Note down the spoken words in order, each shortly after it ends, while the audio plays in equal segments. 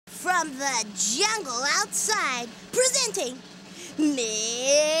from the jungle outside, presenting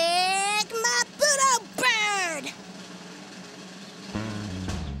Mick Maputo Bird.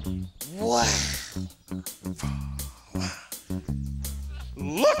 Wow.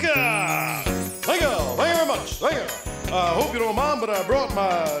 Look out! Thank you very much. Thank you. I hope you don't mind, but I brought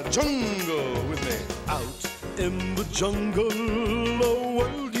my jungle with me. Out in the jungle, a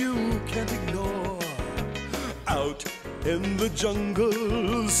world you can't ignore. Out in the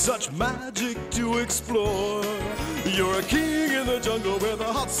jungle, such magic to explore. You're a king in the jungle where the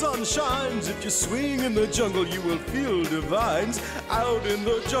hot sun shines. If you swing in the jungle, you will feel divines. Out in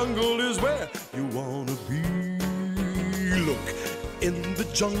the jungle is where you wanna be. Look, in the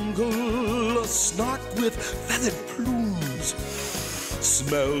jungle, a snark with feathered plumes.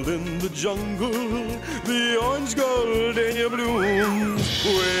 Smell in the jungle, the orange gardenia blooms.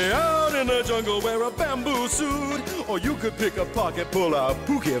 Way out in the jungle, wear a bamboo suit, or you could pick a pocket, pull out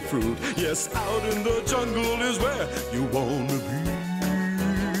puki fruit. Yes, out in the jungle is where you wanna be.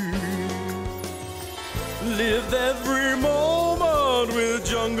 Live every moment with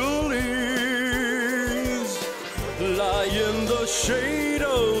jungle ease. Lie in the shade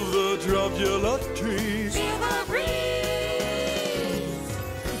of the tropula trees. Feel the breeze.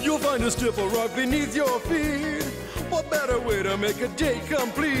 You'll find a stiffer rock beneath your feet. What better way to make a day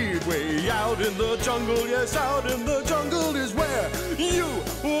complete? Way out in the jungle, yes, out in the jungle is where you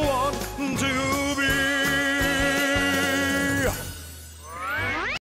want to be.